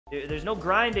There's no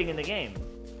grinding in the game.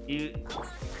 You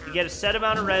get a set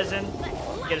amount of resin,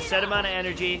 you get a set amount of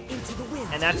energy,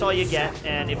 and that's all you get.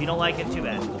 And if you don't like it, too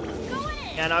bad.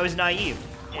 And I was naive,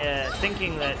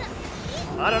 thinking that,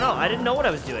 I don't know, I didn't know what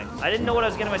I was doing. I didn't know what I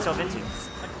was getting myself into.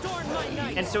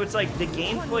 And so it's like the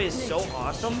gameplay is so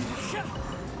awesome,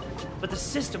 but the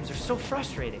systems are so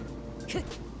frustrating.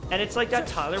 And it's like that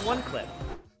Tyler 1 clip.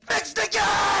 Fix the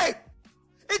game!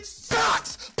 It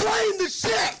sucks playing the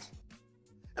shit!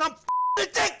 And I'm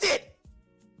addicted!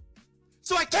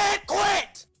 So I can't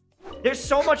quit! There's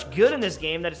so much good in this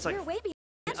game that it's like,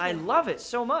 I love it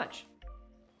so much.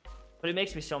 But it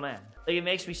makes me so mad. Like, it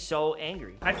makes me so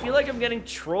angry. I feel like I'm getting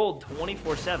trolled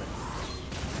 24/7.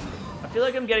 I feel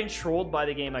like I'm getting trolled by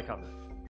the game I cover.